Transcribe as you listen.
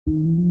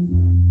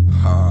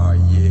Oh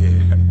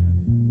yeah.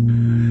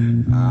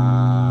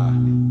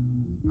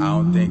 I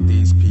don't think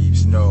these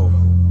peeps know.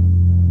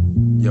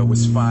 Yo,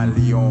 it's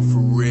finally on for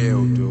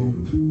real,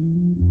 dude.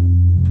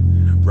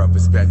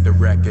 Brothers better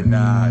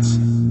recognize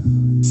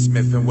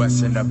Smith and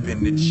Wesson up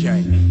in the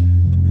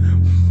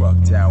chain.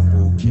 Fuck down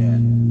boot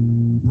camp.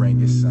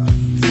 Bring it, son.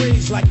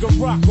 Freeze like a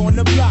rock on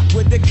the block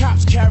with the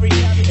cops carry,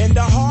 and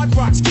the hard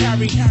rocks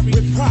carry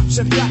with props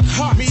and black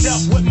hearts. Meet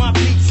up with my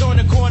peeps on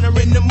the corner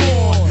in the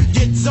morn.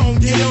 Get zone,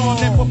 get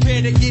on, and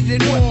prepare to get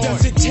it on. What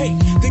does it take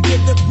to get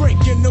the break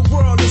in the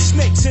world of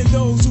snakes and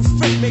those who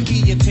fake?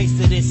 Maybe a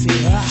taste of this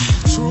here.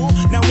 True.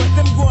 Now what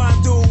them go and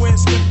do when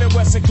Smith and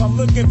Wesson come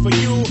looking for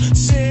you?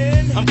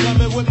 Sin. I'm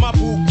coming with my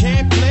boot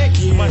camp click,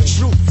 my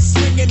truth.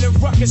 Swinging the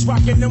ruckus,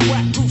 rocking them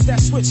whack groups that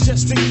switch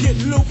just to get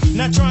loot.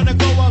 Not trying to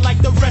go out like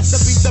the rest, to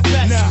be the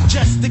best. Nah.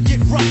 Just to get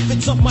rough,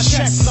 it's off my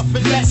chest. Up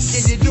and let's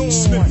get it on.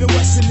 Smith and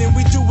Wesson and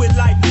we do it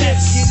like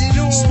this. Get it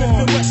on. Smith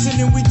and Wesson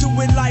and we do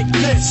it like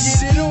this.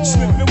 Get it on.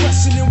 Smith and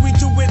Wesson and we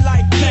do it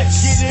like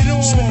this. Get it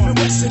on. Smith and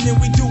Wesson and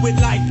we do it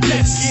like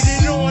this.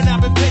 Get it on. I've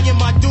been paying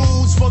my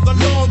dues for the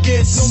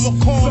longest. No more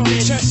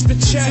corners. Chest to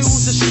chest.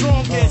 Who's the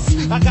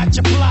strongest? I got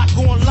your block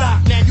on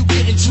lock. Now you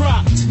getting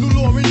dropped. New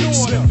law and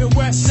order. Smith and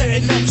Wesson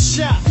setting up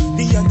shop.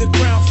 The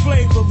underground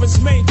flavor is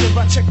major.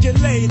 I check you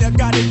later.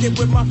 Gotta get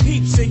with my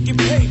peeps and get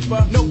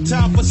paper. No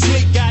time for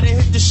sleep. Gotta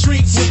hit the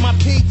streets with my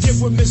peeps. Get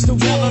with Mr.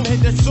 Tell him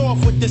hit us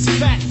off with this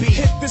fat beat.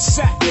 Hit the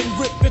sack and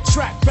rip the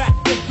track back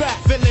to back.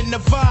 Feeling the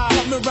vibe.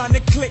 Come around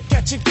the click,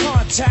 catching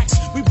contacts.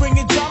 We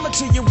bringing drama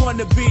to your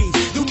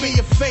wannabes. Do me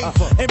a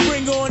favor and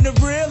bring on the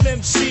real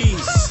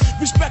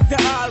MCs. Respect the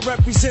high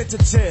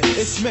representative.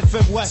 It's Smith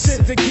and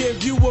Wesson. Sent to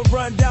give you a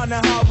rundown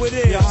of how it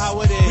is.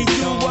 We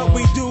do what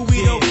we do,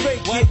 we don't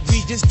fake it.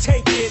 We just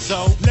take it.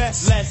 So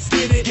let's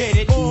get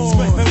it on.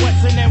 Smith and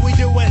Wesson and we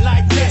do it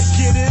like this.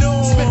 Get it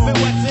on. Smith and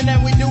Wesson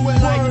and we do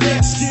it like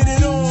this. Get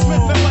it on. Smith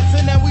and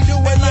Wesson and we do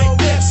it like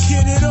this.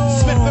 Get it on.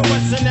 Smith and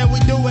Wesson and we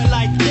do it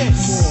like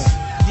this.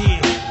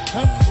 Yeah.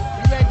 Huh?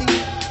 You ready?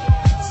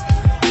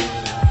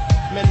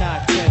 Man,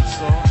 not tense,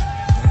 so.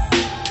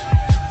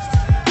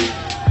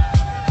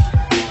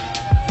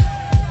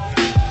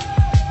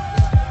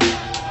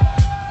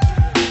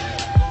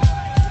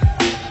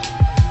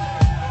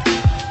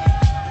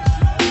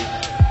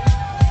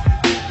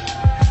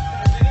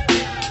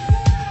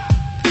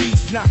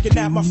 Knocking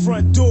at my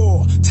front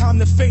door. Time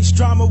to face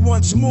drama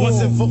once more. Once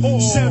and for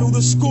all. Settle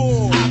the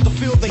score. I can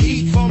feel the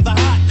heat from the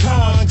hot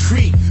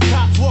concrete.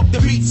 Cops walk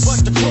the beats,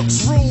 but the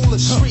crooks rule the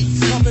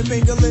streets. Come and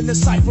mingle in the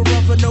cipher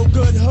of a no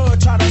good hood.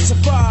 Try to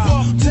survive.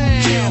 Fuck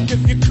down if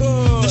you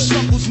could. The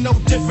struggle's no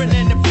different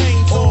and the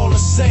pain's all the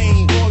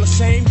same. All the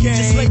same game.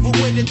 Just label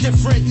with a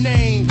different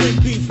name. When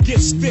beef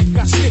gets thick,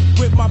 I stick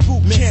with my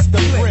boot camp.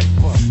 Mr.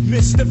 Ripper,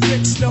 Mr.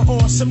 Fix the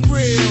awesome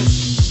real.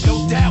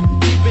 No doubt,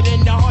 keep it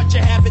in the heart, you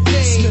have it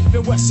there. Smith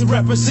and Wesson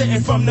representing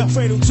from the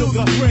cradle to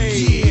the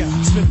grave.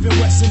 Yeah. Smith and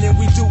Wesson and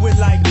we do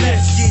it like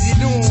this. Get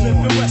it on. Smith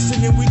and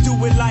Wesson and we do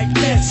it like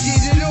this.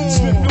 Get it on.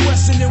 Smith and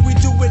Wesson and we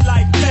do it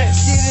like this.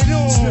 Get it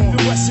on. Smith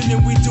and Wesson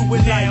and we do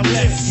it like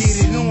this. Get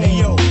it on. Hey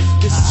yo,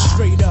 this is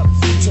straight up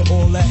to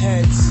all the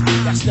heads.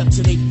 That's up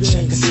to they biz.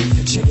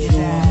 Check it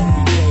on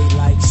every day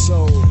like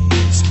so.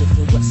 Smith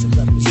and Wesson.